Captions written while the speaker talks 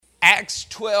Acts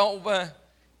 12,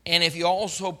 and if you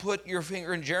also put your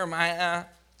finger in Jeremiah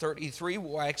 33,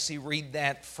 we'll actually read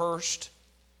that first.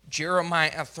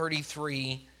 Jeremiah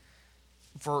 33,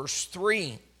 verse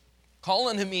 3. Call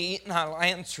unto me, and I'll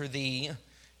answer thee,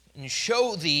 and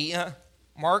show thee,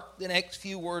 mark the next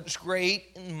few words,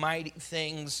 great and mighty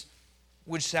things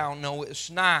which thou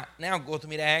knowest not. Now go with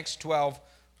me to Acts 12,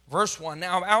 verse 1.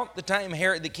 Now about the time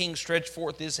Herod the king stretched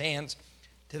forth his hands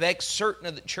to vex certain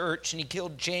of the church, and he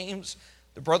killed James,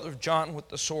 the brother of John, with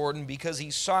the sword, and because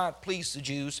he saw it pleased the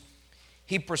Jews,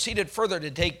 he proceeded further to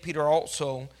take Peter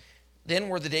also. Then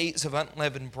were the days of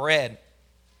unleavened bread.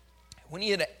 When he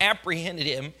had apprehended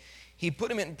him, he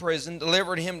put him in prison,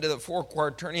 delivered him to the 4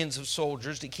 quaternions of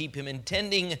soldiers to keep him,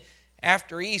 intending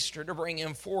after Easter to bring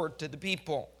him forward to the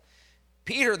people.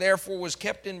 Peter therefore was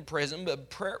kept in prison, but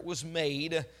prayer was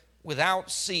made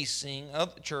without ceasing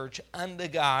of the church unto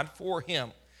God for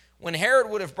him. When Herod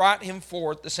would have brought him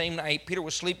forth the same night, Peter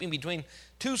was sleeping between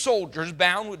 2 soldiers,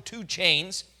 bound with 2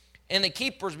 chains, and the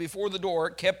keepers before the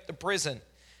door kept the prison.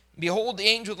 Behold, the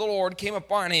angel of the Lord came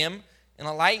upon him, and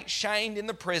a light shined in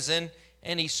the prison,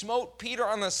 and he smote Peter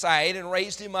on the side and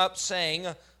raised him up, saying,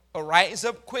 Arise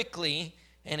up quickly.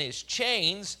 And his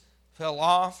chains fell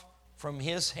off from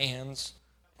his hands.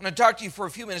 I'm going to talk to you for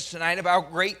a few minutes tonight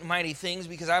about great and mighty things,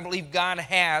 because I believe God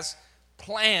has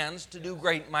plans to do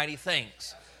great and mighty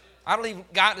things. I believe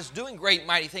God is doing great and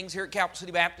mighty things here at Capital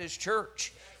City Baptist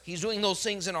Church. He's doing those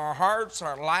things in our hearts,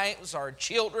 our lives, our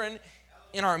children,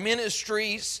 in our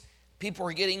ministries. People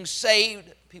are getting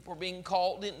saved. People are being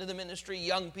called into the ministry.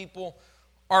 Young people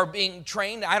are being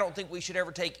trained. I don't think we should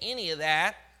ever take any of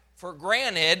that for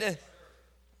granted.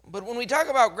 But when we talk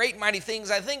about great and mighty things,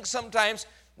 I think sometimes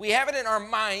we have it in our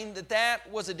mind that that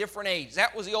was a different age.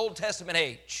 That was the Old Testament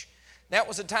age. That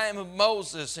was the time of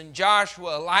Moses and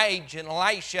Joshua, Elijah and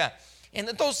Elisha. And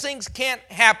that those things can't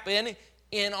happen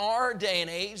in our day and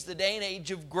age, the day and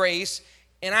age of grace.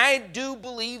 And I do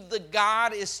believe that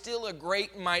God is still a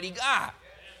great and mighty God.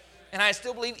 And I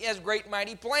still believe He has great and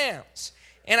mighty plans.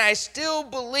 And I still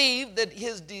believe that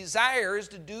His desire is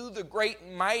to do the great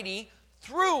and mighty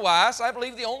through us. I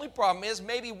believe the only problem is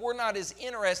maybe we're not as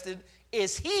interested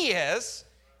as He is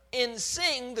in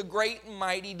seeing the great and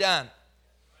mighty done.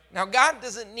 Now, God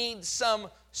doesn't need some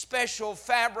special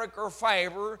fabric or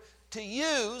fiber to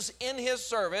use in His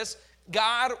service.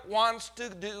 God wants to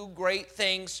do great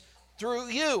things through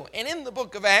you. And in the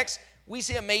book of Acts, we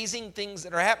see amazing things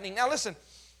that are happening. Now, listen,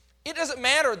 it doesn't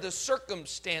matter the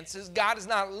circumstances. God is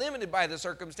not limited by the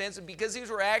circumstances, because these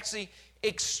were actually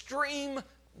extreme,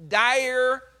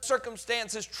 dire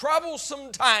circumstances,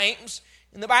 troublesome times.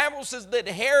 And the Bible says that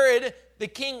Herod, the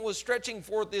king, was stretching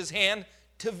forth his hand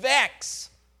to vex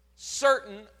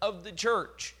certain of the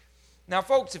church. Now,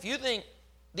 folks, if you think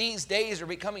these days are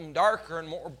becoming darker and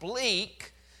more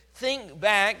bleak, think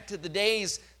back to the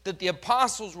days that the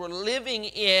apostles were living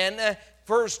in.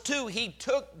 Verse 2, he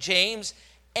took James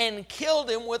and killed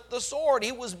him with the sword.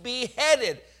 He was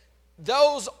beheaded.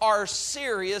 Those are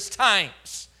serious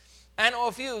times. I know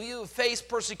a few of you have faced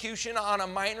persecution on a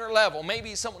minor level.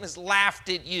 Maybe someone has laughed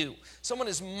at you. Someone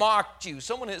has mocked you.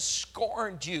 Someone has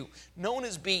scorned you. No one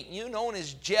has beaten you. No one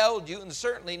has jailed you. And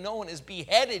certainly no one has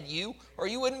beheaded you, or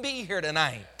you wouldn't be here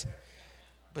tonight.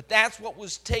 But that's what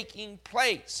was taking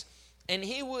place. And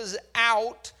he was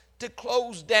out to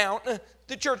close down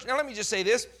the church. Now let me just say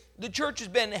this. The church has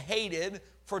been hated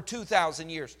for 2,000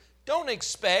 years. Don't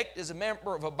expect, as a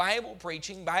member of a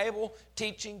Bible-preaching,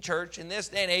 Bible-teaching church in this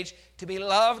day and age, to be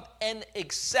loved and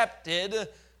accepted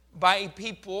by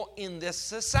people in this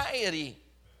society.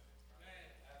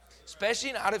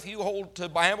 Especially not if you hold to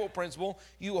Bible principle,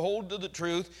 you hold to the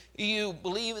truth, you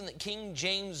believe in the King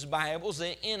James Bibles,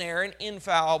 the inerrant,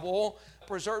 infallible,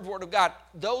 preserved Word of God.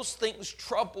 Those things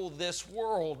trouble this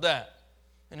world.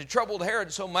 And it troubled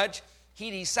Herod so much, he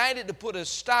decided to put a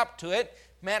stop to it.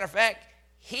 Matter of fact,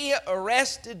 he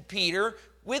arrested Peter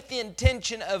with the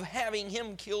intention of having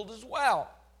him killed as well.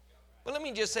 But let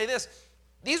me just say this.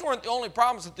 These weren't the only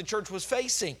problems that the church was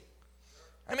facing.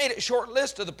 I made a short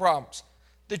list of the problems.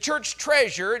 The church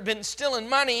treasurer had been stealing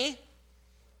money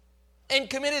and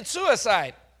committed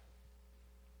suicide.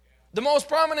 The most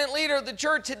prominent leader of the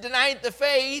church had denied the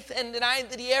faith and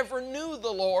denied that he ever knew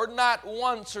the Lord, not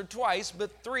once or twice,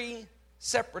 but 3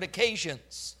 separate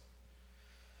occasions.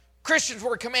 Christians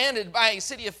were commanded by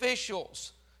city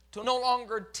officials to no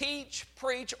longer teach,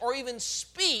 preach, or even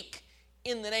speak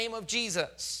in the name of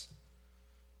Jesus.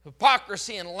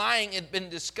 Hypocrisy and lying had been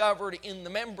discovered in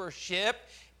the membership,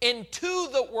 and 2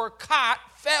 that were caught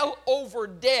fell over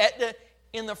dead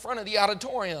in the front of the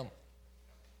auditorium.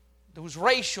 There was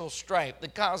racial strife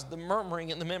that caused the murmuring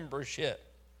in the membership.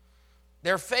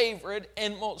 Their favorite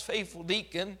and most faithful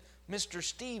deacon, Mr.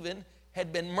 Stephen,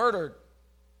 had been murdered.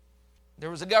 There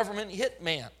was a government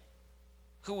hitman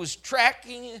who was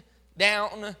tracking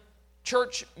down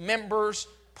church members,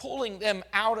 pulling them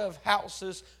out of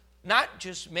houses, not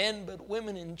just men, but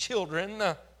women and children.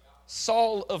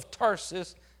 Saul of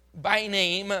Tarsus, by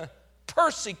name,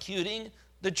 persecuting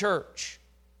the church.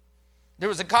 There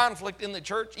was a conflict in the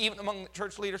church, even among the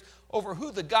church leaders, over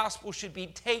who the gospel should be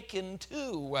taken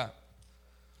to.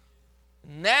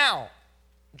 Now,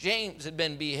 James had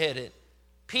been beheaded.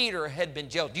 Peter had been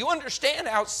jailed. Do you understand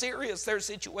how serious their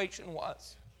situation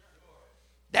was?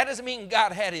 That doesn't mean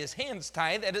God had his hands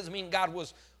tied. That doesn't mean God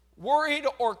was worried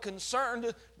or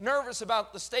concerned, nervous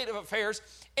about the state of affairs.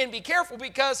 And be careful,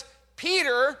 because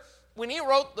Peter, when he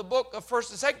wrote the book of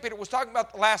 1st and 2nd Peter, was talking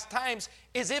about the last times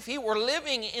as if he were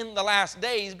living in the last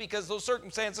days, because those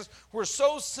circumstances were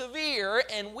so severe,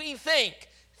 and we think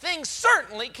things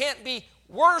certainly can't be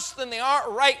worse than they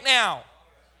are right now.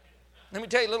 Let me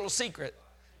tell you a little secret.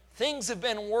 Things have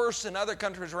been worse in other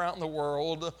countries around the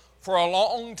world for a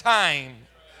long time.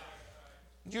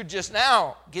 You're just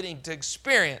now getting to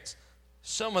experience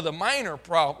some of the minor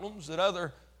problems that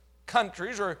other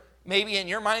countries, or maybe in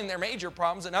your mind they're major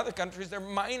problems, in other countries they're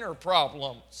minor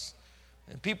problems.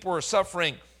 And people are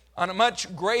suffering on a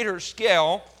much greater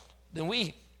scale than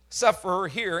we suffer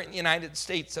here in the United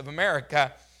States of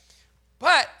America.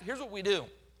 But here's what we do.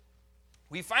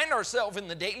 We find ourselves in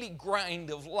the daily grind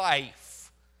of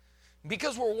life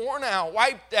because we're worn out,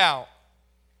 wiped out,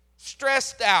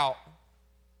 stressed out,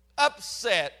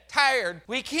 upset, tired.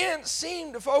 We can't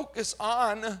seem to focus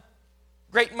on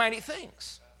great and mighty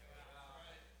things.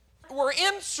 We're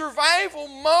in survival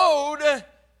mode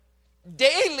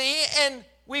daily, and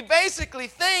we basically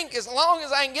think, as long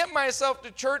as I can get myself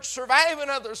to church, survive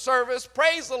another service,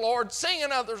 praise the Lord, sing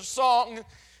another song,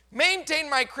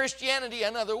 maintain my Christianity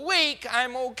another week,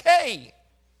 I'm okay.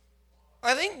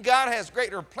 I think God has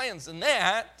greater plans than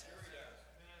that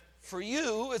for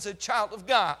you as a child of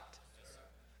God.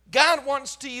 God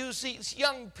wants to use these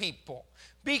young people.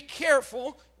 Be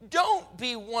careful. Don't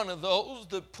be one of those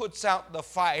that puts out the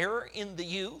fire in the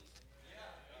youth.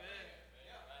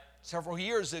 Several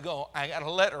years ago, I got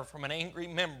a letter from an angry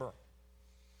member.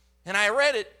 And I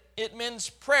read it at men's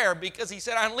prayer, because he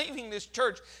said, I'm leaving this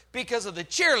church because of the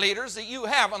cheerleaders that you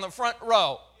have on the front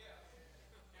row.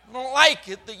 I don't like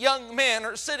it. The young men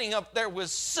are sitting up there with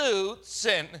suits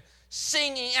and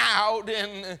singing out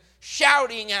and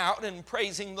shouting out and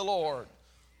praising the Lord.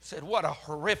 I said, what a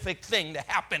horrific thing to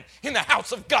happen in the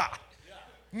house of God.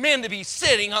 Men to be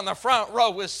sitting on the front row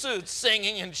with suits,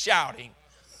 singing and shouting.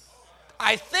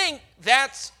 I think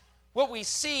that's what we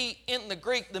see in the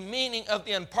Greek, the meaning of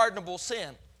the unpardonable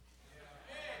sin.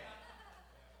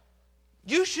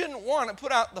 You shouldn't want to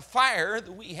put out the fire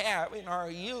that we have in our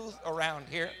youth around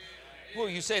here. Well,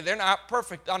 you say they're not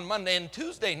perfect on Monday and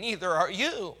Tuesday, neither are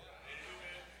you.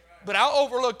 But I'll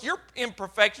overlook your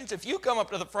imperfections if you come up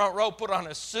to the front row, put on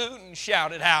a suit, and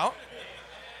shout it out.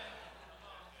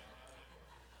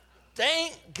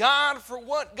 Thank God for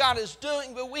what God is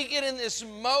doing, but we get in this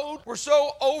mode. We're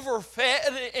so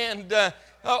overfed and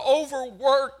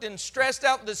overworked and stressed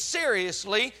out that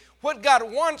seriously, what God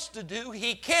wants to do,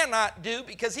 He cannot do,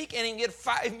 because He can't even get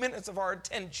 5 minutes of our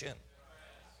attention.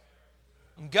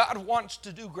 And God wants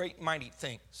to do great and mighty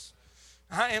things.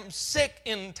 I am sick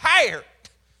and tired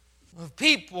of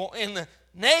people in the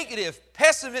negative,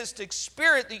 pessimistic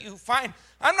spirit that you find.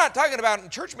 I'm not talking about in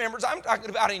church members. I'm talking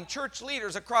about in church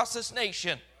leaders across this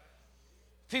nation.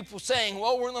 People saying,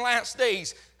 well, we're in the last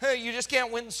days. You just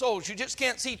can't win souls. You just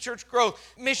can't see church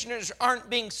growth. Missionaries aren't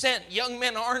being sent. Young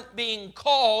men aren't being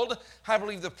called. I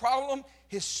believe the problem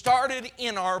has started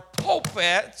in our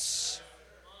pulpits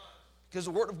because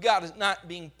the Word of God is not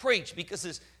being preached, because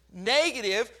this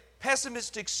negative,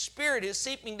 pessimistic spirit is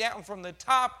seeping down from the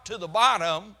top to the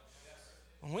bottom.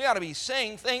 And we ought to be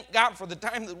saying, thank God for the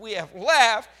time that we have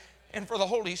left and for the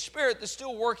Holy Spirit that's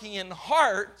still working in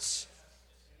hearts,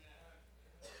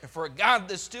 and for a God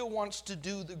that still wants to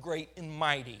do the great and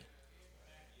mighty.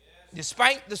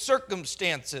 Despite the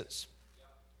circumstances,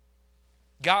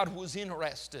 God was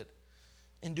interested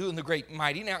in doing the great and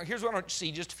mighty. Now, here's what I want you to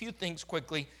see, just a few things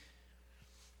quickly.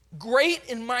 Great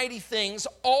and mighty things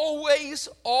always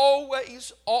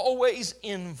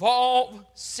involve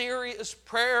serious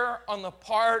prayer on the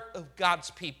part of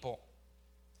God's people.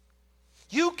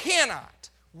 You cannot,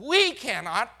 we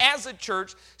cannot, as a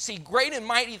church, see great and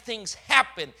mighty things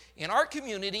happen in our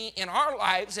community, in our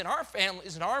lives, in our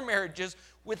families, in our marriages,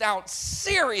 without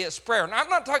serious prayer. Now, I'm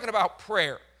not talking about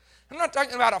prayer. I'm not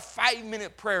talking about a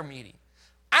 5-minute prayer meeting.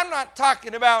 I'm not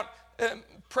talking about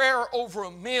prayer over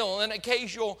a meal, an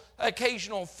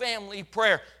occasional family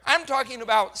prayer. I'm talking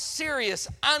about serious,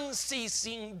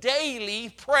 unceasing, daily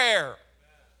prayer.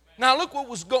 Now look what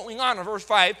was going on in verse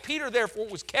 5. Peter therefore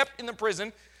was kept in the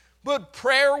prison, but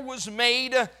prayer was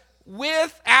made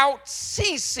without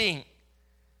ceasing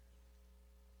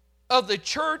of the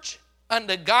church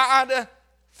unto God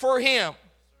for him.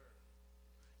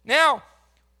 Now,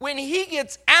 when he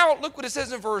gets out, look what it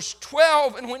says in verse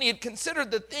 12. And when he had considered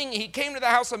the thing, he came to the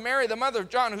house of Mary, the mother of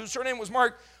John, whose surname was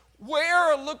Mark,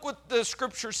 where, look what the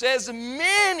scripture says,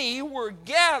 many were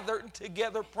gathered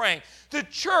together praying. The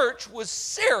church was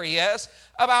serious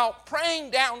about praying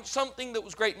down something that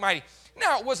was great and mighty.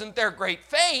 Now, it wasn't their great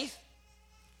faith,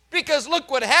 because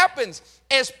look what happens.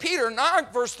 As Peter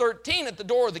knocked, verse 13, at the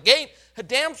door of the gate, a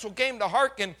damsel came to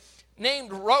hearken,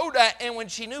 named Rhoda, and when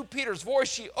she knew Peter's voice,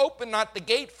 she opened not the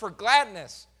gate for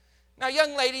gladness. Now,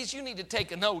 young ladies, you need to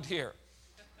take a note here.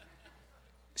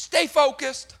 Stay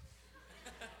focused.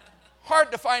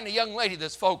 Hard to find a young lady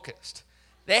that's focused.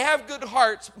 They have good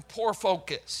hearts, poor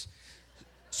focus.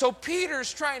 So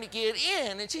Peter's trying to get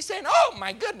in, and she's saying, oh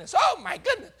my goodness, oh my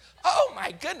goodness, oh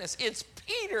my goodness, it's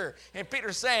Peter. And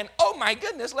Peter's saying, oh my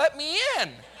goodness, let me in.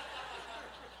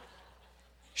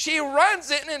 She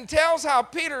runs in and tells how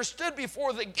Peter stood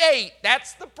before the gate.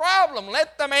 That's the problem.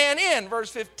 Let the man in. Verse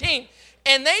 15.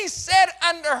 And they said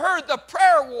unto her, the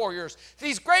prayer warriors,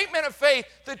 these great men of faith,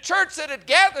 the church that had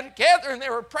gathered together, and they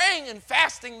were praying and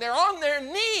fasting. They're on their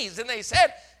knees. And they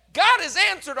said, God has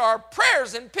answered our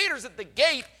prayers. And Peter's at the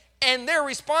gate. And their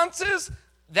response is,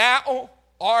 thou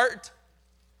art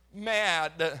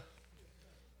mad.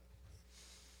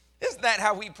 Isn't that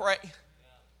how we pray?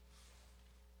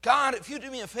 God, if you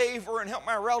do me a favor and help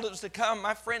my relatives to come,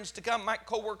 my friends to come, my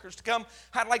co-workers to come,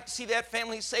 I'd like to see that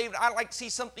family saved. I'd like to see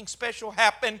something special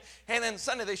happen. And then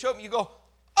Sunday they show up and you go,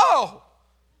 oh,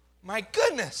 my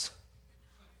goodness.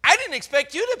 I didn't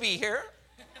expect you to be here.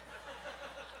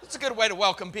 That's a good way to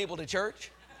welcome people to church.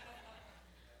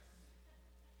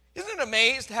 Isn't it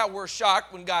amazing how we're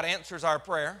shocked when God answers our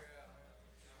prayer?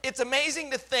 It's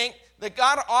amazing to think that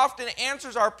God often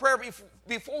answers our prayer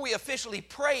before we officially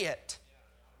pray it.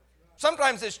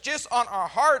 Sometimes it's just on our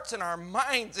hearts and our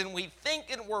minds, and we think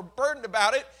and we're burdened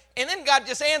about it, and then God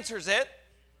just answers it.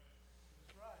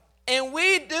 And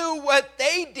we do what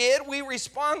they did. We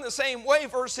respond the same way.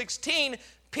 Verse 16,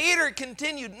 Peter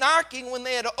continued knocking when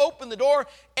they had opened the door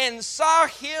and saw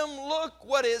him. Look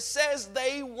what it says,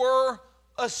 they were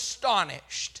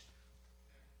astonished.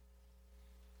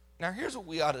 Now here's what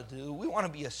we ought to do. We want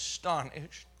to be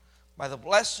astonished by the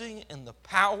blessing and the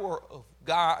power of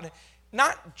God.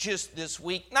 Not just this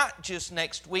week, not just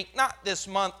next week, not this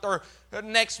month or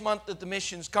next month at the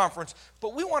missions conference,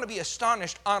 but we want to be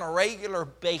astonished on a regular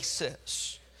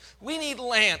basis. We need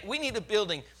land. We need a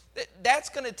building. That's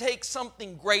going to take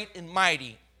something great and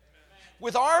mighty.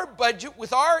 With our budget,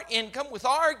 with our income, with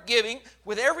our giving,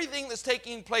 with everything that's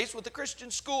taking place with the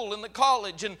Christian school and the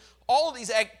college and all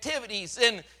these activities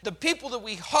and the people that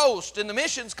we host and the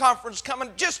missions conference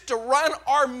coming, just to run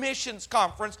our missions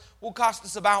conference will cost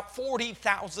us about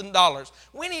 $40,000.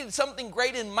 We need something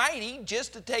great and mighty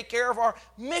just to take care of our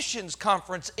missions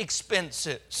conference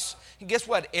expenses. And guess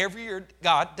what? Every year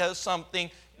God does something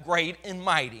great and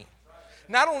mighty.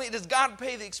 Not only does God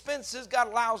pay the expenses, God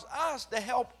allows us to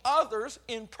help others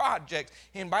in projects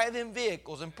and buy them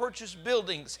vehicles and purchase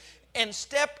buildings and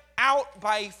step out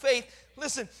by faith.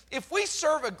 Listen, if we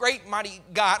serve a great mighty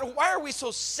God, why are we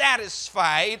so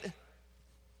satisfied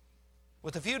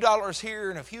with a few dollars here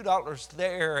and a few dollars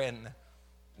there and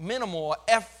minimal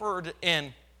effort?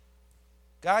 And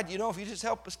God, you know, if you just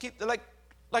help us keep the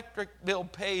electric bill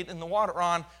paid and the water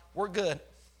on, we're good.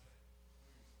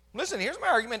 Listen, here's my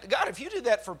argument to God. If you did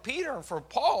that for Peter and for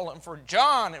Paul and for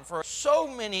John and for so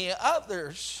many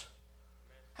others,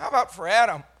 how about for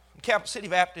Adam and Capital City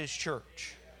Baptist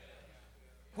Church?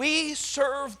 We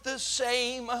serve the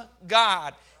same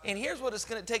God. And here's what it's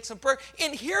going to take some prayer.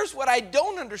 And here's what I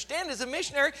don't understand as a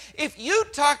missionary. If you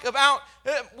talk about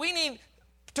we need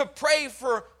to pray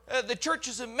for the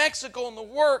churches in Mexico and the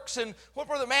works and what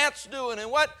Brother Matt's doing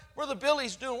and what Brother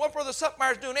Billy's doing, what Brother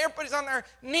Suppmeyer's doing. Everybody's on their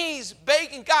knees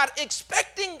begging God,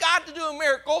 expecting God to do a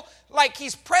miracle like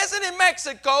he's present in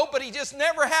Mexico, but he just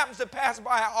never happens to pass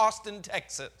by Austin,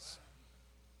 Texas.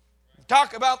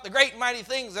 Talk about the great mighty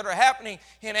things that are happening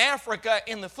in Africa,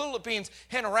 in the Philippines,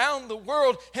 and around the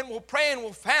world. And we'll pray and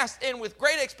we'll fast. And with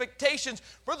great expectations,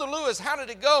 Brother Lewis, how did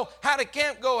it go? How did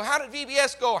camp go? How did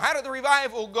VBS go? How did the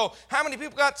revival go? How many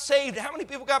people got saved? How many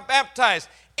people got baptized?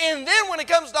 And then when it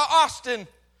comes to Austin,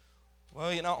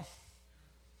 well, you know,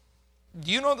 Do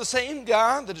you know the same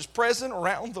God that is present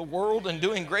around the world and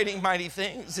doing great and mighty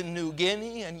things in New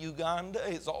Guinea and Uganda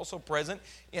is also present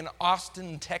in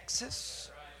Austin,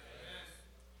 Texas?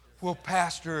 Well,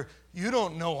 Pastor, you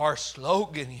don't know our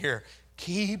slogan here.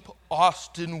 Keep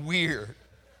Austin weird.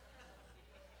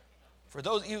 For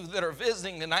those of you that are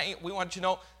visiting tonight, we want you to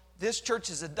know this church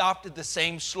has adopted the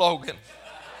same slogan.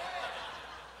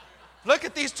 Look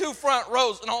at these two front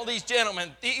rows and all these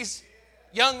gentlemen. These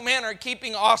young men are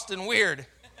keeping Austin weird.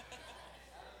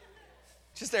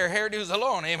 Just their hairdos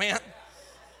alone, amen?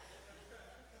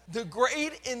 The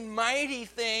great and mighty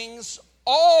things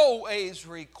always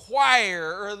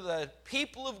require the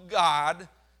people of God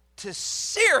to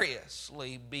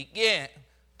seriously begin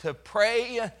to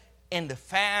pray and to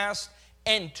fast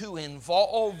and to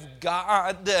involve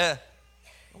God.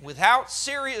 Without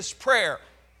serious prayer,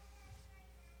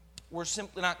 we're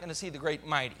simply not going to see the great and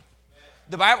mighty.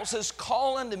 The Bible says,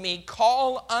 call unto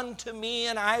me,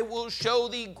 and I will show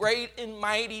thee great and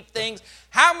mighty things.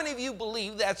 How many of you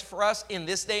believe that's for us in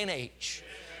this day and age?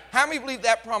 How many believe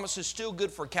that promise is still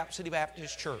good for Cap City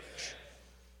Baptist Church?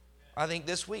 I think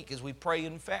this week as we pray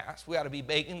and fast, we ought to be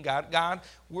begging God,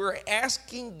 we're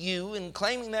asking you and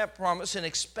claiming that promise and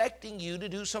expecting you to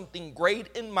do something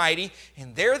great and mighty.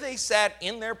 And there they sat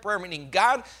in their prayer meeting.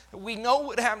 God, we know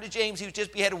what happened to James. He was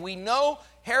just beheaded. We know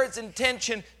Herod's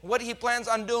intention, what he plans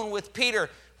on doing with Peter.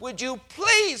 Would you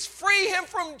please free him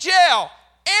from jail?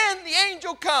 And the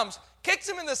angel comes, kicks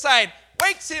him in the side,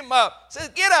 wakes him up, says,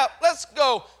 get up, let's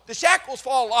go. The shackles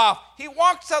fall off. He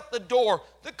walks out the door.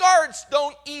 The guards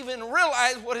don't even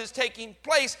realize what is taking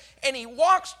place. And he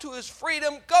walks to his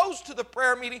freedom, goes to the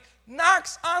prayer meeting,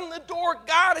 knocks on the door.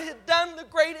 God had done the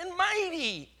great and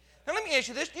mighty. Now let me ask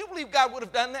you this. Do you believe God would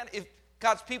have done that if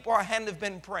God's people hadn't have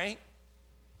been praying?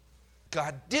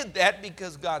 God did that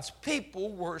because God's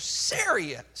people were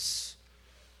serious.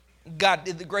 God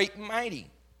did the great and mighty.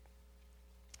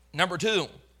 Number two,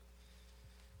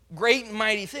 great and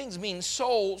mighty things mean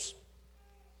souls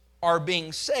are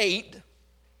being saved,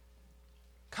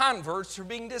 converts are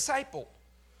being discipled.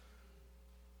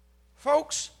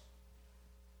 Folks,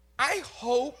 I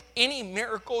hope any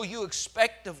miracle you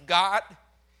expect of God,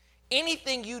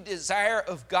 anything you desire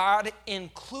of God,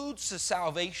 includes the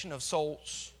salvation of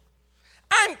souls.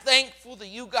 I'm thankful that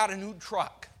you got a new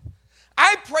truck.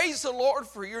 I praise the Lord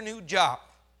for your new job.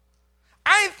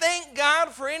 I thank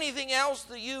God for anything else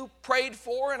that you prayed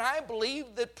for, and I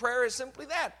believe that prayer is simply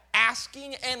that,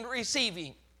 asking and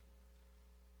receiving.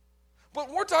 But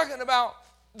we're talking about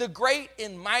the great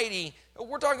and mighty.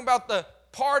 We're talking about the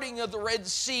parting of the Red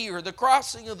Sea or the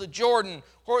crossing of the Jordan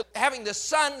or having the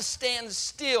sun stand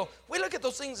still. We look at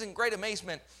those things in great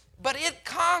amazement. But it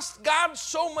cost God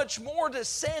so much more to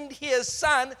send his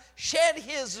son, shed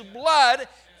his blood,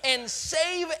 and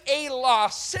save a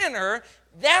lost sinner.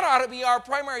 That ought to be our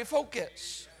primary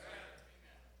focus.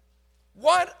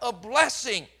 What a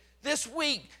blessing this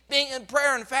week, being in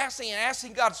prayer and fasting and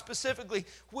asking God specifically,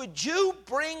 would you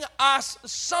bring us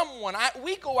someone?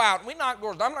 We go out and we knock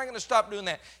doors. I'm not going to stop doing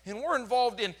that. And we're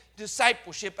involved in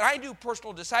discipleship. And I do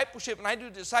personal discipleship, and I do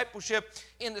discipleship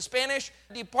in the Spanish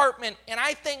department. And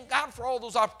I thank God for all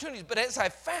those opportunities. But as I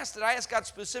fasted, I asked God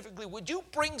specifically, would you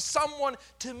bring someone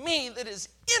to me that is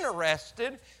interested?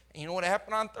 And you know what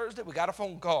happened on Thursday? We got a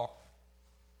phone call.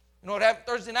 You know what happened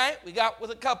Thursday night? We got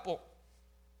with a couple.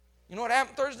 You know what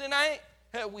happened Thursday night?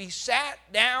 We sat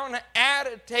down at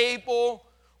a table.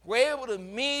 We're able to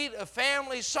meet a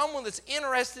family, someone that's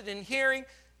interested in hearing.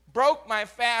 Broke my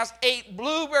fast, ate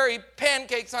blueberry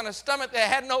pancakes on a stomach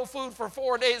that had no food for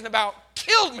 4 days and about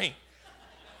killed me.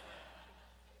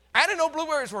 I didn't know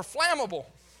blueberries were flammable.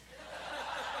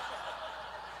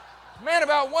 Man,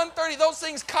 about 1:30, those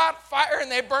things caught fire and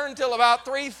they burned till about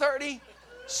 3:30.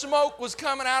 Smoke was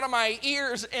coming out of my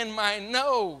ears and my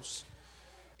nose.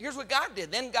 Here's what God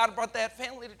did. Then God brought that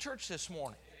family to church this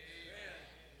morning.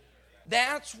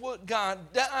 That's what God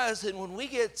does. And when we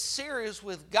get serious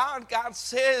with God, God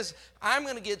says, I'm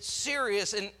going to get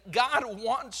serious. And God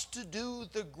wants to do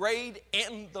the great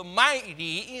and the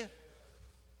mighty. And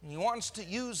he wants to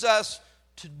use us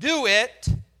to do it.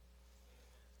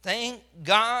 Thank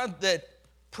God that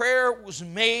prayer was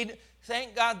made.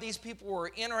 Thank God these people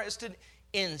were interested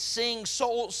in seeing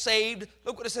souls saved.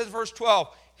 Look what it says in verse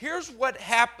 12. Here's what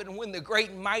happened when the great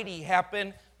and mighty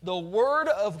happened. The word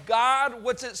of God,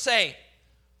 what's it say?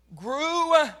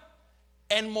 Grew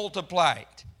and multiplied.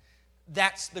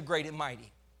 That's the great and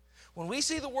mighty. When we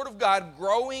see the word of God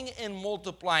growing and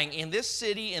multiplying in this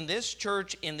city, in this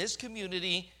church, in this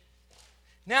community.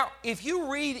 Now, if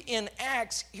you read in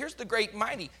Acts, here's the great and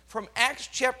mighty. From Acts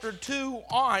chapter 2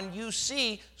 on, you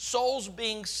see souls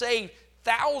being saved.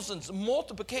 thousands,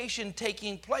 multiplication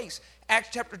taking place. Acts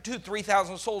chapter 2,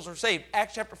 3,000 souls are saved.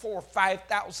 Acts chapter 4,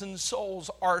 5,000 souls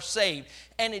are saved.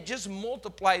 And it just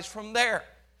multiplies from there.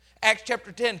 Acts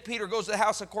chapter 10, Peter goes to the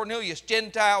house of Cornelius.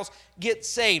 Gentiles get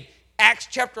saved. Acts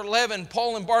chapter 11,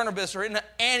 Paul and Barnabas are in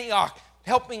Antioch,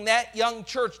 helping that young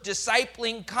church,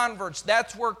 discipling converts.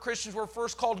 That's where Christians were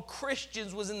first called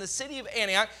Christians, was in the city of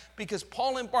Antioch, because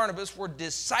Paul and Barnabas were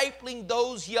discipling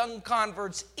those young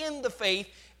converts in the faith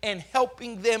and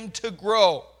helping them to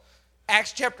grow.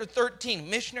 Acts chapter 13,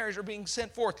 missionaries are being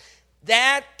sent forth.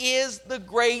 That is the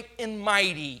great and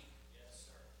mighty.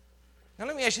 Now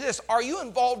let me ask you this. Are you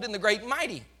involved in the great and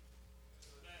mighty?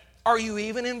 Are you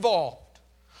even involved?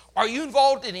 Are you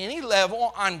involved in any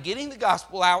level on getting the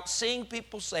gospel out, seeing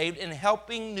people saved, and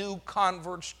helping new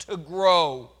converts to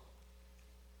grow?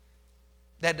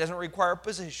 That doesn't require a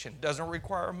position, doesn't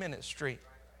require a ministry. It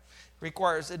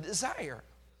requires a desire.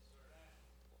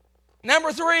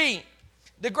 Number 3,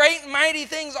 the great and mighty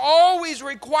things always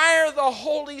require the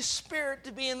Holy Spirit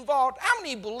to be involved. How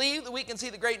many believe that we can see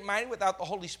the great and mighty without the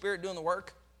Holy Spirit doing the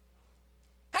work?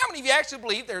 How many of you actually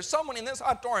believe there's someone in this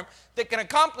auditorium that can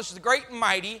accomplish the great and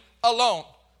mighty alone?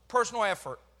 Personal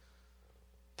effort,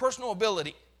 personal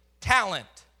ability, talent.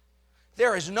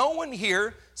 There is no one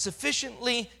here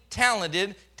sufficiently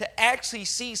talented to actually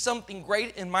see something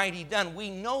great and mighty done. We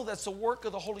know that's the work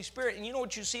of the Holy Spirit. And you know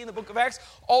what you see in the book of Acts?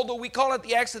 Although we call it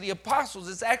the Acts of the Apostles,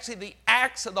 it's actually the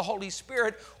acts of the Holy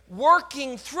Spirit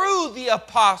working through the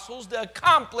apostles to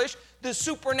accomplish the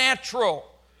supernatural.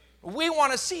 We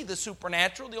want to see the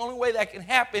supernatural. The only way that can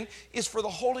happen is for the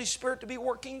Holy Spirit to be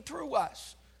working through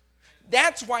us.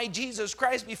 That's why Jesus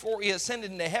Christ, before he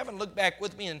ascended into heaven, look back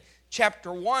with me in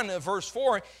chapter 1 of verse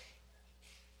 4,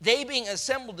 they being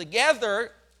assembled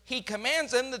together, he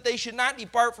commands them that they should not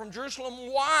depart from Jerusalem.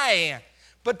 Why?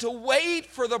 But to wait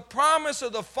for the promise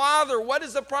of the Father. What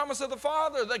is the promise of the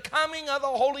Father? The coming of the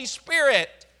Holy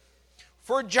Spirit.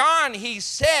 For John, he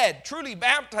said, truly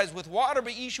baptized with water,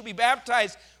 but ye shall be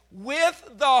baptized with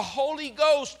the Holy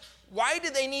Ghost. Why do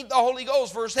they need the Holy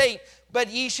Ghost? Verse 8, but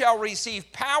ye shall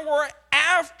receive power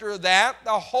after that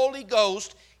the Holy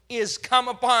Ghost is come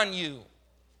upon you.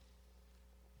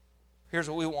 Here's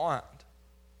what we want.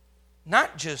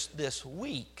 Not just this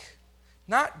week,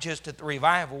 not just at the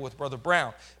revival with Brother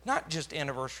Brown, not just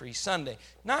Anniversary Sunday,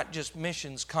 not just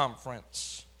missions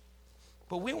conference,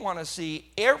 but we want to see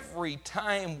every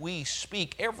time we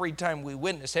speak, every time we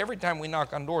witness, every time we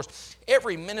knock on doors,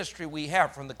 every ministry we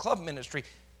have, from the club ministry,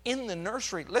 in the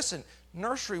nursery. Listen,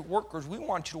 nursery workers, we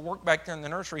want you to work back there in the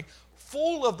nursery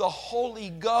full of the Holy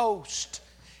Ghost.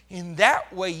 In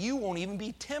that way, you won't even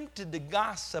be tempted to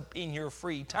gossip in your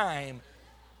free time,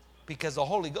 because the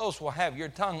Holy Ghost will have your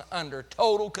tongue under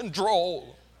total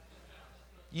control.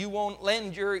 You won't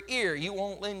lend your ear. You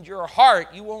won't lend your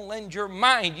heart. You won't lend your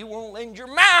mind. You won't lend your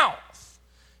mouth,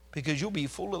 because you'll be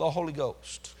full of the Holy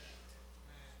Ghost.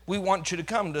 We want you to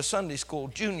come to Sunday school,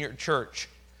 junior church,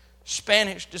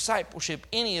 Spanish discipleship,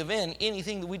 any event,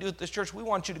 anything that we do at this church. We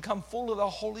want you to come full of the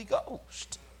Holy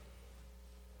Ghost.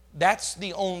 That's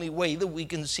the only way that we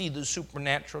can see the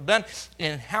supernatural done.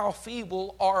 And how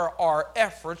feeble are our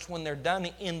efforts when they're done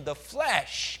in the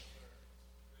flesh.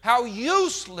 How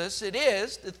useless it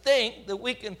is to think that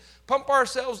we can pump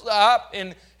ourselves up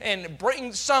and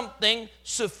bring something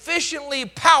sufficiently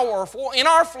powerful in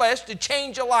our flesh to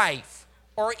change a life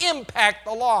or impact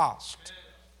the lost.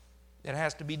 It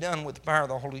has to be done with the power of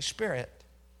the Holy Spirit.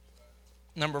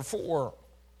 Number 4,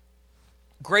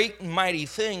 great and mighty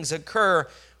things occur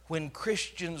when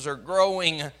Christians are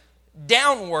growing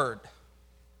downward.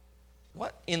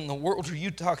 What in the world are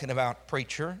you talking about,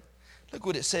 preacher? Look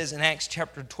what it says in Acts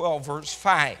chapter 12, verse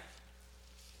 5.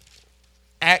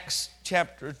 Acts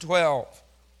chapter 12,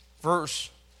 verse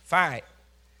 5.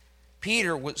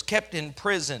 Peter was kept in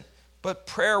prison, but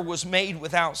prayer was made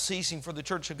without ceasing for the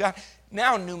church of God.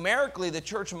 Now, numerically, the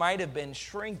church might have been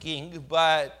shrinking,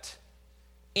 but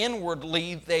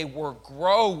inwardly they were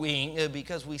growing,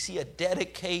 because we see a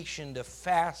dedication to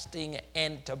fasting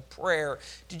and to prayer.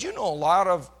 Did you know a lot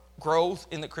of growth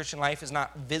in the Christian life is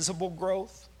not visible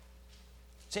growth?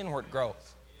 It's inward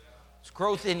growth. It's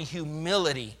growth in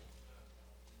humility.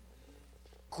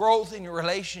 Growth in your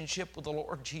relationship with the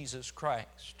Lord Jesus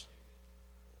Christ.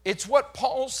 It's what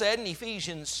Paul said in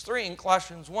Ephesians 3 and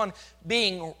Colossians 1,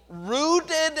 being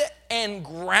rooted and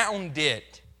grounded.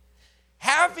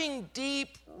 Having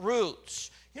deep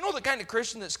roots. You know the kind of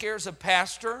Christian that scares a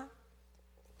pastor?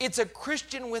 It's a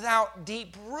Christian without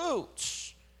deep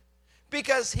roots.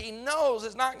 Because he knows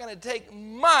it's not going to take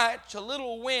much, a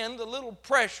little wind, a little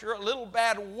pressure, a little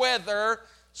bad weather,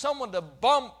 someone to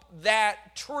bump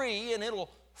that tree and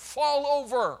it'll fall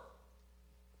over.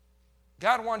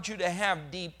 God wants you to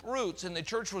have deep roots, and the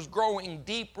church was growing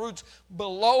deep roots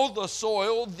below the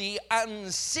soil, the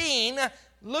unseen.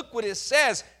 Look what it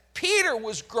says. Peter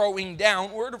was growing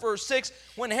downward, verse 6.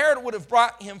 When Herod would have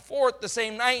brought him forth the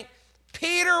same night,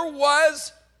 Peter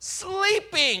was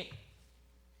sleeping.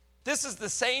 This is the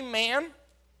same man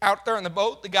out there in the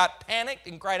boat that got panicked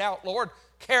and cried out, Lord,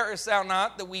 carest thou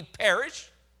not that we perish?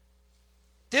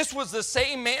 This was the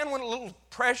same man when a little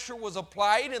pressure was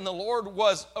applied and the Lord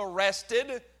was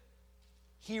arrested.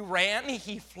 He ran,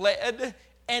 he fled,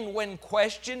 and when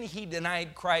questioned, he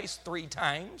denied Christ 3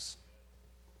 times.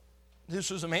 This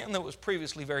was a man that was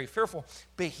previously very fearful,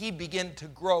 but he began to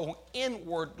grow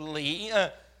inwardly.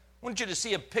 I want you to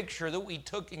see a picture that we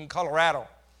took in Colorado.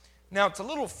 Now, it's a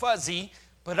little fuzzy,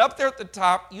 but up there at the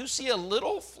top, you see a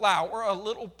little flower, a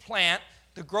little plant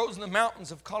that grows in the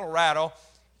mountains of Colorado.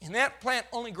 And that plant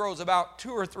only grows about 2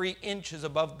 or 3 inches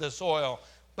above the soil.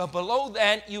 But below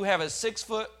that, you have a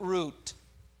 6-foot root.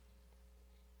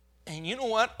 And you know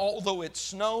what? Although it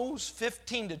snows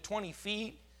 15 to 20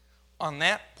 feet on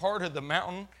that part of the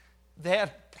mountain,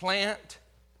 that plant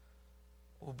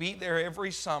will be there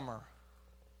every summer.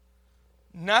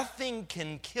 Nothing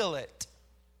can kill it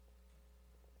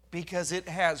because it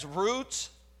has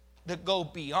roots that go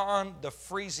beyond the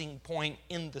freezing point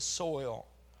in the soil.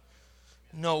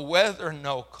 No weather,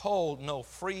 no cold, no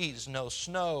freeze, no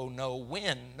snow, no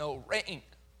wind, no rain,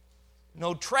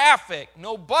 no traffic,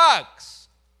 no bugs.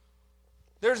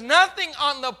 There's nothing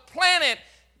on the planet.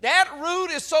 That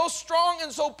root is so strong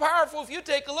and so powerful. If you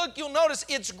take a look, you'll notice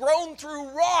it's grown through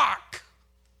rock.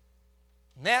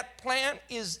 That plant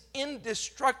is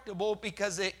indestructible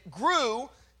because it grew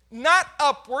not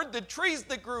upward. The trees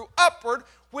that grew upward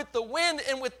with the wind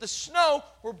and with the snow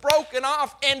were broken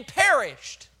off and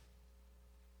perished.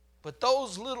 But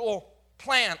those little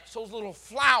plants, those little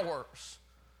flowers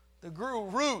that grew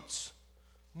roots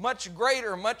much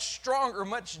greater, much stronger,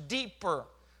 much deeper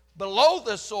below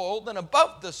the soil than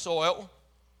above the soil,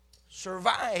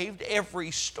 survived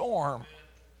every storm.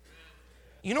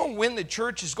 You know when the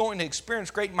church is going to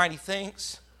experience great and mighty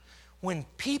things? When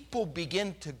people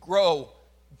begin to grow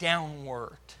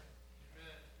downward.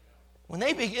 When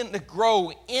they begin to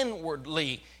grow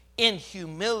inwardly in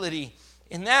humility.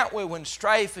 In that way, when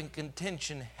strife and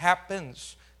contention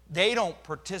happens, they don't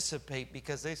participate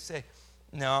because they say,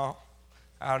 no,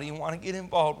 I don't even want to get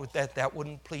involved with that. That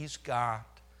wouldn't please God.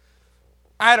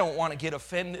 I don't want to get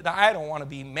offended. I don't want to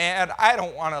be mad. I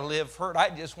don't want to live hurt.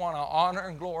 I just want to honor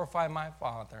and glorify my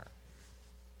Father.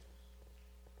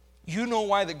 You know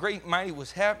why the great and mighty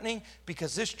was happening?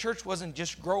 Because this church wasn't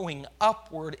just growing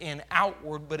upward and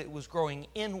outward, but it was growing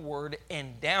inward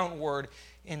and downward.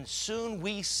 And soon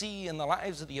we see in the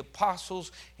lives of the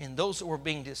apostles and those that were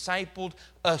being discipled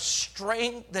a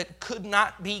strength that could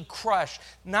not be crushed,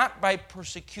 not by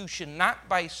persecution, not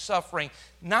by suffering,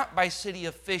 not by city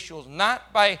officials,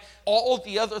 not by all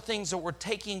the other things that were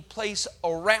taking place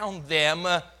around them,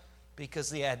 because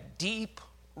they had deep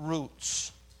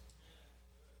roots.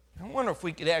 I wonder if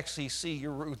we could actually see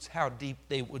your roots, how deep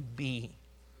they would be.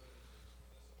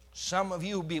 Some of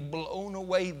you will be blown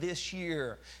away this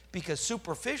year because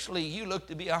superficially you look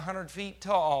to be 100 feet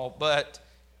tall, but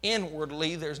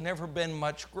inwardly there's never been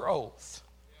much growth.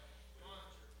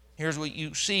 Here's what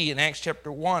you see in Acts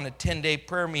chapter 1, a 10-day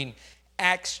prayer meeting.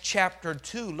 Acts chapter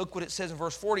 2, look what it says in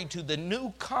verse 42. The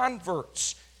new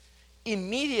converts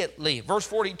immediately, verse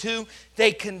 42,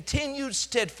 they continued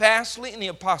steadfastly in the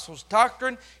apostles'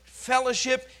 doctrine,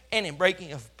 fellowship, and in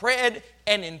breaking of bread,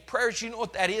 and in prayers. You know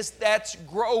what that is? That's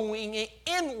growing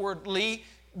inwardly,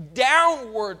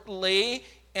 downwardly.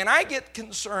 And I get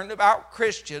concerned about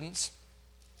Christians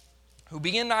who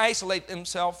begin to isolate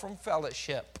themselves from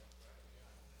fellowship.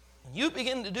 When you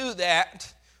begin to do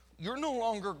that, you're no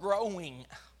longer growing.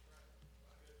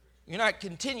 You're not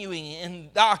continuing in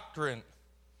doctrine.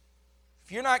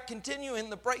 If you're not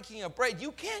continuing the breaking of bread,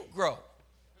 you can't grow.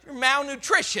 You're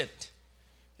malnutritioned.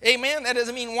 Amen? That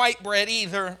doesn't mean white bread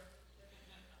either.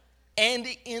 And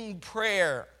in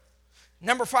prayer.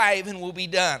 Number 5, and we'll be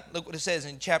done. Look what it says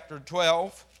in chapter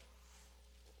 12.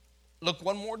 Look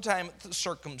one more time at the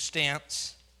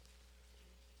circumstance.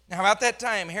 Now, about that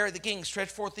time, Herod the king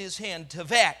stretched forth his hand to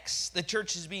vex. The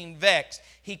church is being vexed.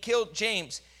 He killed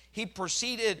James. He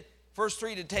proceeded, verse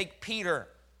 3, to take Peter.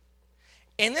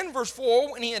 And then verse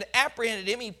 4, when he had apprehended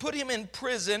him, he put him in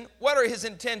prison. What are his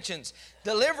intentions?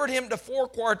 Delivered him to 4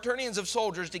 quaternions of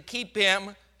soldiers to keep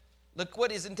him. Look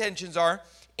what his intentions are.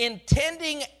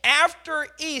 Intending after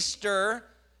Easter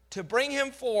to bring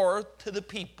him forth to the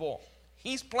people.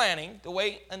 He's planning to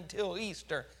wait until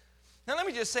Easter. Now let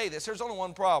me just say this. There's only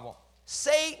one problem.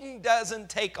 Satan doesn't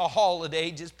take a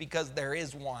holiday just because there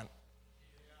is one.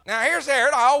 Now here's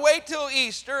Herod. I'll wait till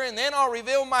Easter and then I'll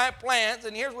reveal my plans.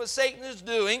 And here's what Satan is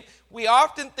doing. We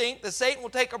often think that Satan will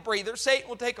take a breather. Satan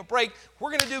will take a break. We're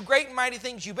going to do great and mighty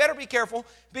things. You better be careful,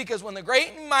 because when the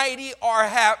great and mighty are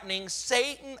happening,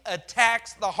 Satan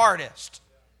attacks the hardest.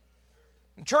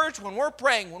 In church, when we're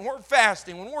praying, when we're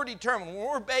fasting, when we're determined, when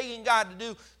we're begging God to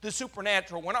do the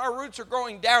supernatural, when our roots are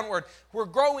growing downward, we're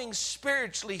growing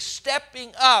spiritually,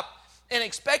 stepping up and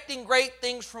expecting great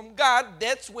things from God,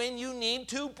 that's when you need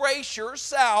to brace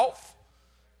yourself,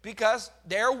 because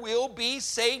there will be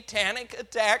satanic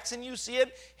attacks, and you see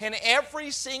it in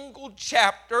every single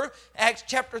chapter. Acts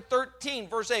chapter 13,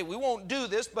 verse 8. We won't do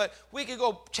this, but we could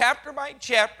go chapter by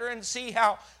chapter and see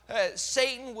how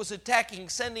Satan was attacking,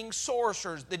 sending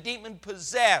sorcerers, the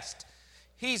demon-possessed.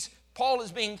 Paul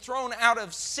is being thrown out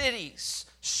of cities,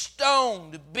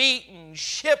 stoned, beaten,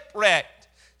 shipwrecked.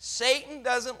 Satan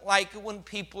doesn't like it when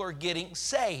people are getting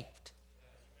saved.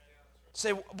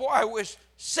 Say, boy, I wish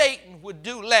Satan would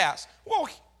do less. Well,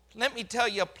 let me tell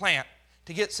you a plan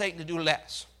to get Satan to do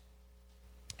less.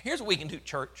 Here's what we can do,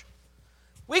 church.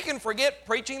 We can forget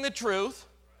preaching the truth,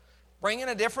 bring in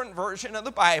a different version of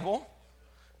the Bible,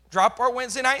 drop our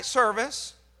Wednesday night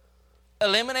service,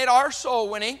 eliminate our soul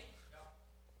winning,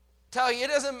 tell you it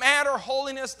doesn't matter,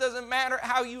 holiness doesn't matter,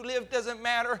 how you live doesn't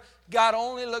matter. God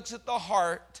only looks at the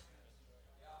heart,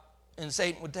 and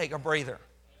Satan would take a breather.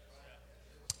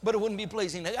 But it wouldn't be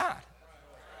pleasing to God.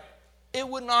 It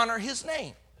wouldn't honor His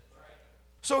name.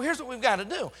 So here's what we've got to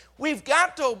do. We've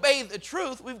got to obey the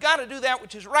truth. We've got to do that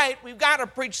which is right. We've got to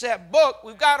preach that book.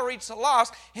 We've got to reach the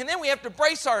lost. And then we have to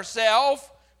brace ourselves,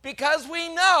 because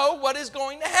we know what is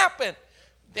going to happen.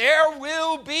 There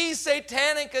will be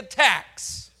satanic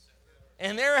attacks.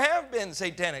 And there have been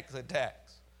satanic attacks.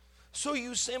 So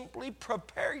you simply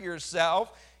prepare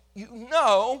yourself. You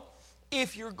know,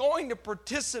 if you're going to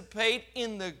participate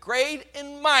in the great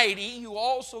and mighty, you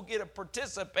also get to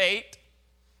participate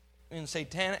in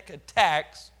satanic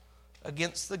attacks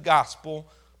against the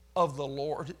gospel of the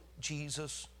Lord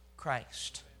Jesus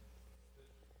Christ.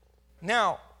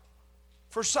 Now,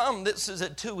 for some, this is a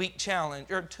 2-week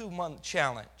challenge or a 2-month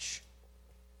challenge.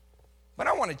 But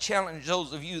I want to challenge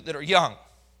those of you that are young.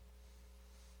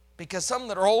 Because some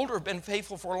that are older have been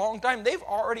faithful for a long time. They've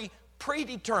already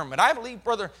predetermined. I believe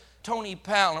Brother Tony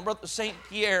Powell and Brother St.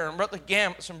 Pierre and Brother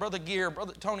Gammas and Brother Gear,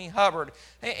 Brother Tony Hubbard.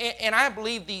 And I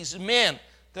believe these men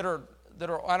that are,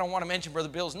 I don't want to mention Brother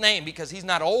Bill's name because he's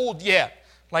not old yet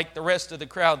like the rest of the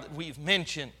crowd that we've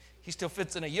mentioned. He still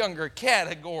fits in a younger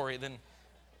category than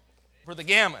Brother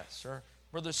Gammas or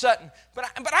Brother Sutton. But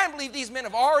I believe these men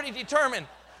have already determined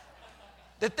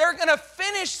that they're going to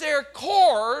finish their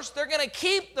course, they're going to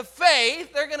keep the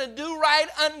faith, they're going to do right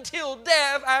until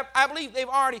death. I believe they've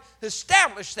already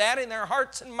established that in their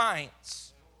hearts and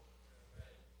minds.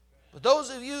 But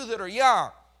those of you that are young,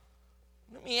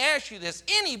 let me ask you this.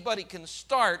 Anybody can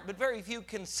start, but very few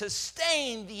can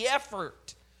sustain the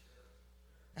effort.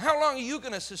 How long are you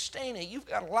going to sustain it? You've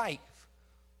got a life.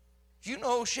 You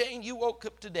know, Shane, you woke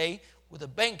up today with a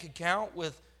bank account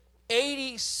with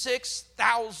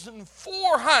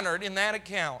 $86,400 in that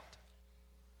account.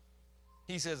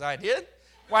 He says, I did?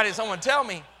 Why did someone tell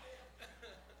me?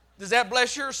 Does that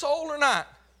bless your soul or not?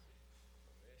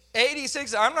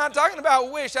 86, I'm not talking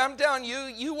about wish. I'm telling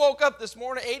you, you woke up this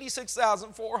morning,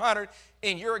 $86,400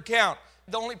 in your account.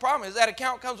 The only problem is that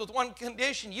account comes with one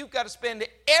condition. You've got to spend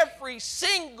every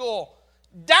single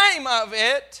dime of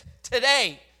it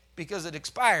today because it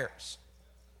expires.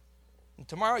 And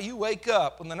tomorrow you wake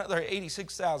up with another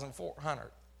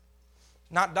 $86,400.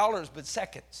 Not dollars, but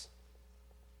seconds.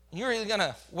 And you're either going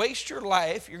to waste your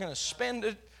life, you're going to spend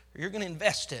it, or you're going to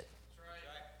invest it.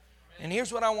 And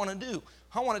here's what I want to do.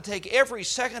 I want to take every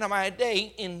second of my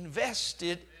day, invest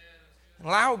it, and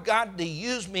allow God to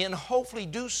use me and hopefully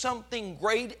do something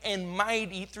great and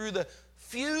mighty through the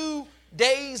few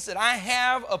days that I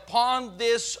have upon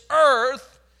this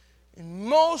earth. And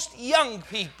most young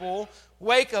people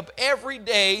wake up every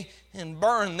day and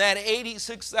burn that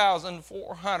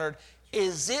 $86,400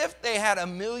 as if they had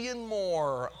 $1 million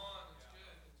more.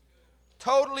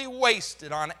 Totally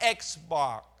wasted on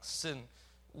Xbox and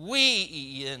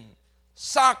Wii and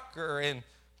soccer. And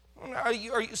are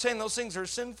you saying those things are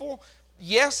sinful?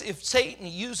 Yes, if Satan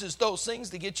uses those things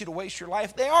to get you to waste your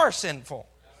life, they are sinful.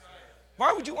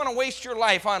 Why would you want to waste your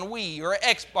life on Wii or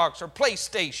Xbox or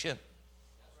PlayStation?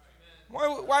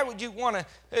 Why would you want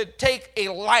to take a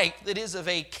life that is a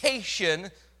vacation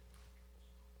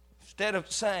instead of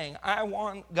saying, I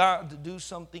want God to do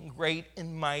something great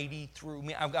and mighty through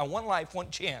me? I've got one life,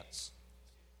 one chance.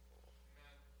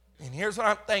 And here's what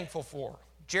I'm thankful for,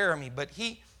 Jeremy, but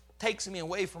he takes me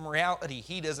away from reality.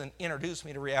 He doesn't introduce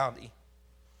me to reality.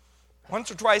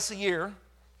 Once or twice a year,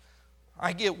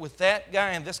 I get with that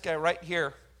guy and this guy right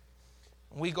here,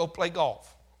 and we go play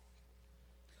golf.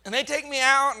 And they take me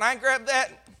out, and I grab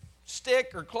that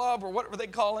stick or club or whatever they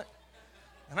call it,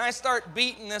 and I start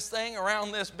beating this thing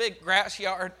around this big grass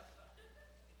yard.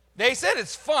 They said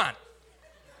it's fun.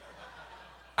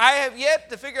 I have yet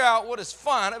to figure out what is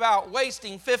fun about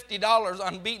wasting $50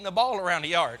 on beating the ball around a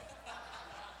yard.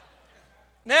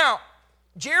 Now,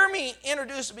 Jeremy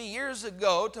introduced me years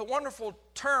ago to a wonderful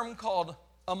term called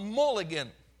a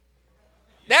mulligan.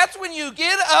 That's when you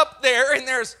get up there and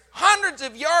there's hundreds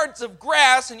of yards of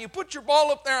grass and you put your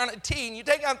ball up there on a tee and you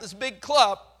take out this big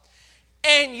club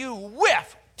and you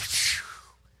whiff.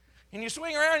 And you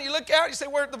swing around and you look out, you say,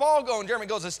 where'd the ball go? And Jeremy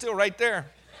goes, it's still right there.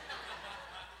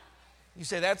 You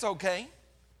say, that's okay.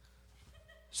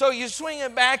 So you swing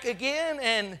it back again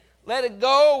and let it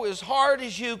go as hard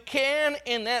as you can,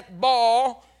 and that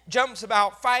ball jumps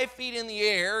about 5 feet in the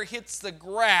air, hits the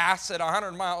grass at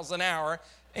 100 miles an hour,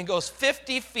 and goes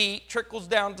 50 feet, trickles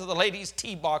down to the lady's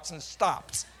tee box and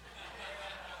stops.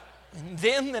 And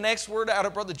then the next word out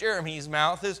of Brother Jeremy's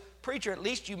mouth is, preacher, at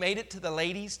least you made it to the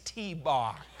lady's tee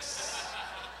box.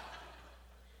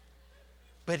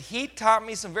 But he taught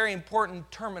me some very important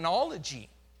terminology.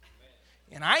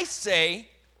 And I say,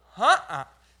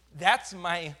 that's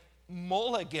my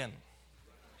mulligan.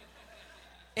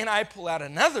 And I pull out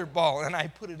another ball and I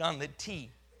put it on the tee.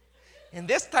 And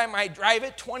this time I drive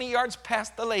it 20 yards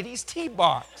past the lady's tee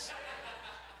box.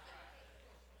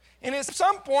 And at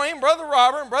some point, Brother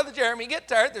Robert and Brother Jeremy get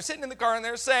tired. They're sitting in the car and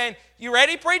they're saying, you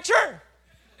ready, preacher?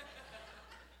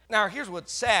 Now, here's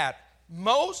what's sad.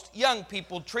 Most young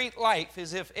people treat life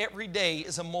as if every day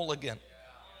is a mulligan.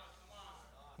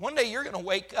 One day you're going to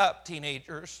wake up,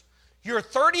 teenagers. You're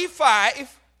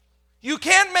 35. You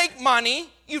can't make money.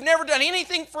 You've never done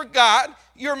anything for God.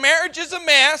 Your marriage is a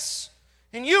mess.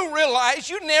 And you realize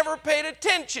you never paid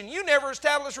attention. You never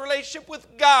established a relationship with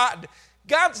God.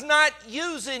 God's not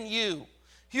using you.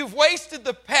 You've wasted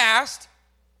the past,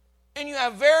 and you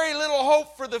have very little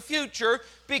hope for the future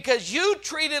because you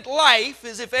treated life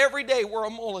as if every day were a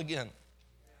mulligan.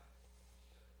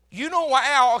 You know why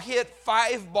I'll hit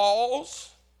 5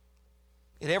 balls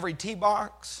at every tee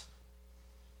box?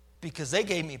 Because they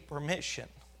gave me permission.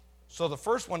 So the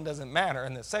first one doesn't matter,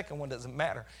 and the second one doesn't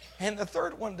matter. And the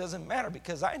third one doesn't matter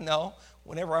because I know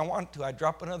whenever I want to, I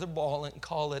drop another ball and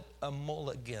call it a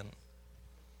mulligan.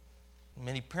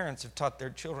 Many parents have taught their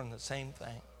children the same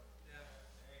thing.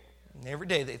 And every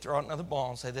day they throw out another ball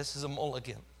and say, this is a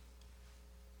mulligan.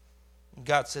 And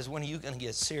God says, when are you going to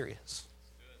get serious?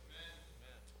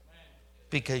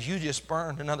 Because you just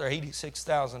burned another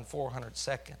 86,400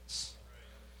 seconds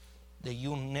that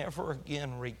you'll never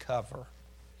again recover.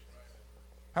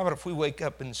 How about if we wake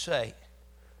up and say,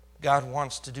 God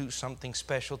wants to do something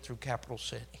special through Capital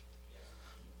City?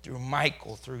 Through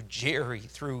Michael, through Jerry,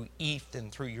 through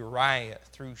Ethan, through Uriah,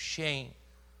 through Shane,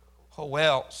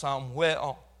 Joel,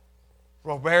 Samuel,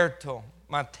 Roberto,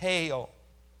 Mateo,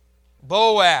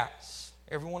 Boaz,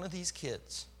 every one of these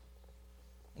kids.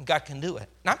 And God can do it.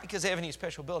 Not because they have any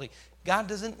special ability. God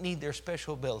doesn't need their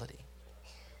special ability.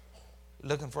 You're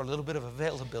looking for a little bit of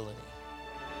availability.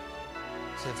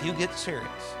 So if you get serious,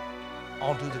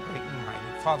 I'll do the great and mighty.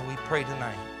 Father, we pray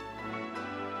tonight.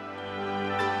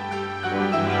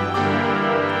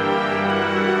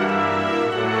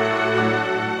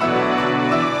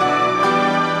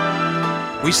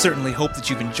 We certainly hope that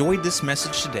you've enjoyed this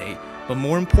message today, but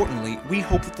more importantly, we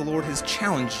hope that the Lord has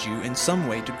challenged you in some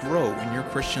way to grow in your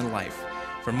Christian life.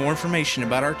 For more information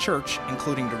about our church,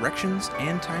 including directions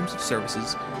and times of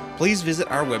services, please visit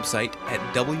our website at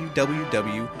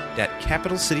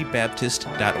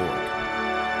www.capitalcitybaptist.org.